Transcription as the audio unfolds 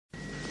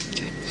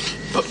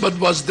But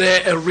was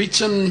there a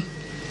written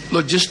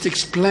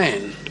logistics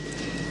plan?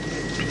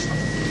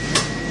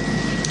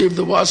 If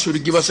there was, would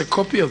you give us a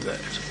copy of that?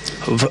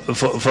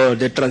 For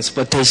the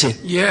transportation?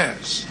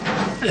 Yes.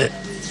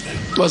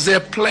 Was there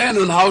a plan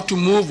on how to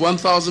move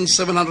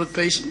 1,700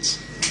 patients?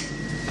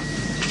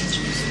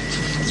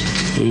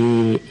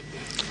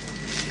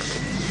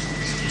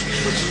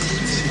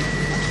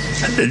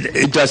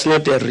 It was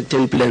not a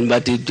written plan,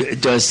 but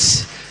it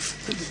was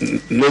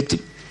made.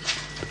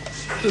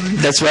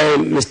 That's why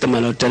Mr.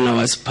 Malotana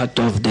was part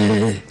of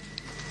the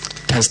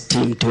task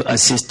team to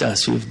assist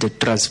us with the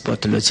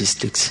transport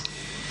logistics.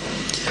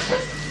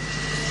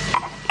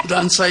 The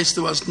answer is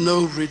there was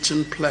no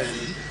written plan.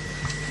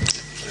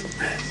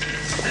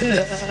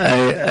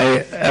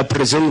 I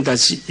presume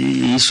that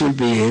he should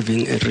be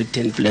having a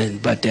written plan,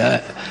 but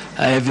I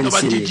haven't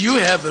seen it. But did you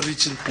have a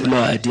written plan? No,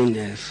 I didn't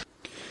have.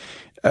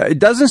 It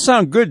doesn't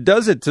sound good,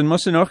 does it? And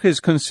Mosenogi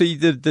has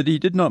conceded that he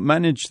did not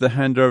manage the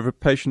handover of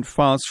patient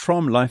files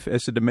from Life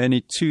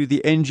Esidimeni to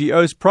the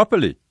NGOs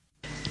properly.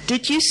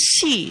 Did you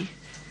see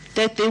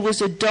that there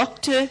was a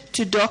doctor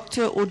to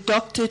doctor or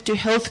doctor to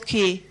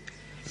healthcare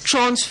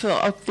transfer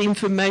of the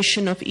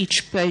information of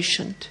each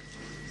patient?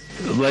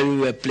 When we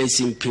were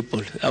placing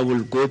people, I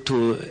will go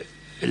to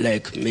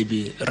like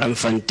maybe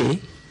Ramfante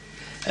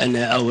and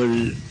I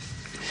will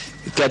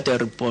get a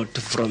report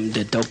from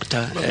the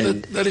doctor.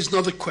 But that is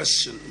not the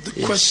question.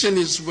 The question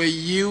is, were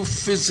you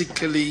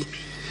physically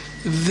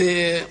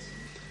there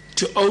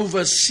to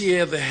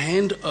oversee the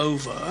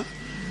handover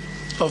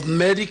of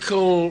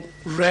medical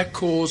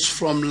records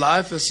from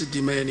Life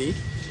Esidimeni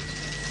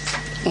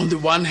on the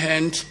one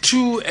hand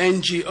to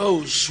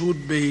NGOs who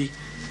would be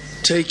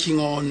taking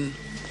on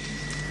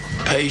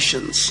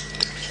patients?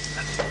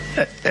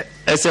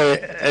 As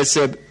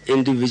a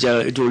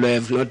individual, it will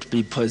have not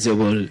be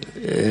possible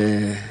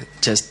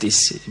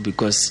justice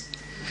because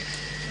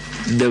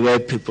there were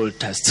people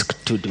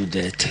tasked to do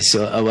that.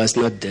 So I was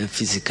not there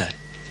physically.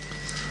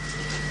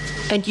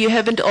 And you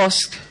haven't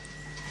asked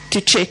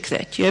to check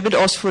that? You haven't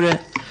asked for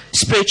a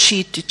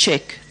spreadsheet to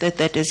check that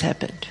that has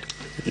happened?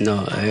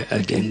 No, I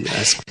didn't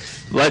ask.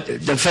 But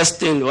the first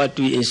thing what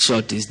we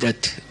ensured is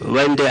that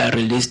when they are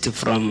released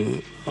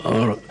from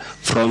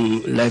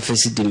Life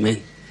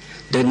Esidimeni,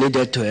 they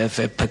needed to have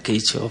a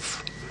package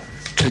of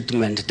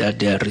treatment that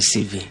they are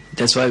receiving.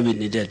 That's why we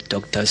needed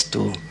doctors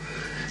to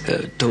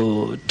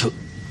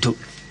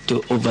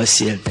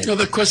oversee that. Now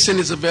the question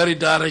is a very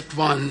direct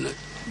one.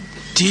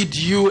 Did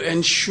you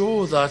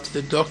ensure that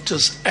the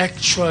doctors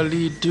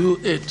actually do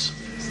it?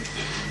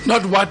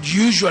 Not what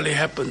usually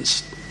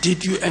happens.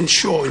 Did you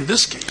ensure in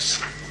this case?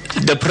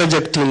 The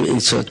project team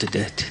ensured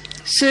that.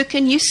 Sir,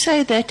 can you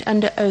say that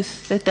under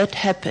oath that that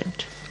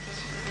happened?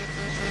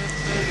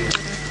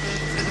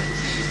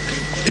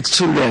 It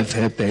should have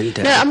happened.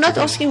 No, I'm not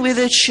asking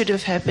whether it should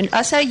have happened.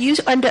 I say you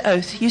under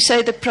oath. You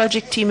say the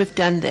project team have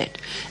done that.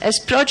 As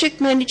project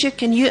manager,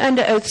 can you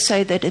under oath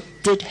say that it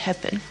did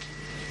happen?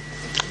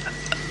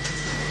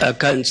 I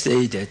can't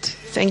say that.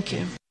 Thank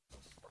you.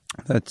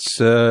 That's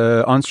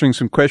answering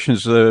some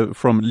questions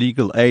from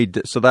Legal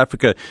Aid South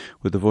Africa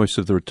with the voice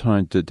of the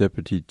retired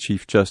Deputy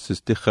Chief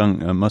Justice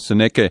Dikgang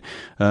Mosenogi.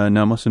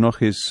 Now,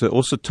 Mosenogi has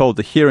also told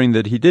the hearing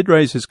that he did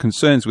raise his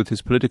concerns with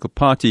his political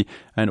party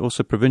and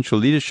also provincial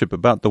leadership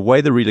about the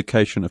way the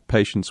relocation of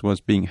patients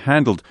was being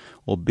handled,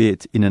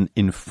 albeit in an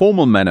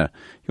informal manner.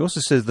 He also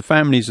says the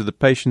families of the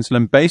patients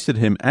lambasted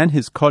him and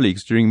his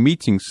colleagues during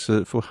meetings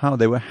for how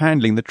they were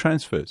handling the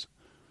transfers.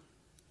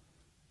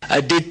 I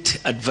did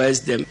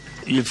advise them,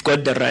 you've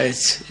got the right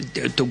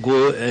to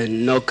go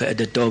and knock at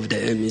the door of the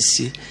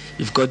MEC.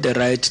 You've got the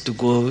right to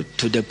go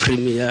to the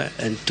Premier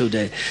and to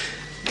the...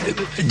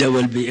 They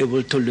will be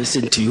able to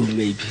listen to you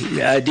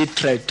maybe. I did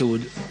try to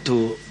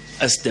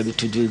ask them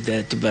to do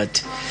that,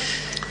 but...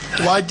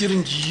 Why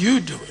didn't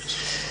you do it?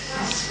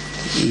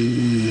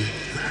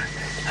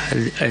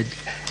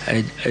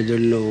 I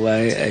don't know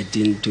why I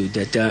didn't do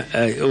that.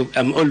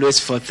 I'm always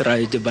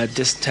forthright, but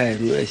this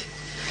time...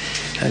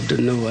 I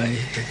don't know why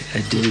I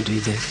didn't do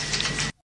that.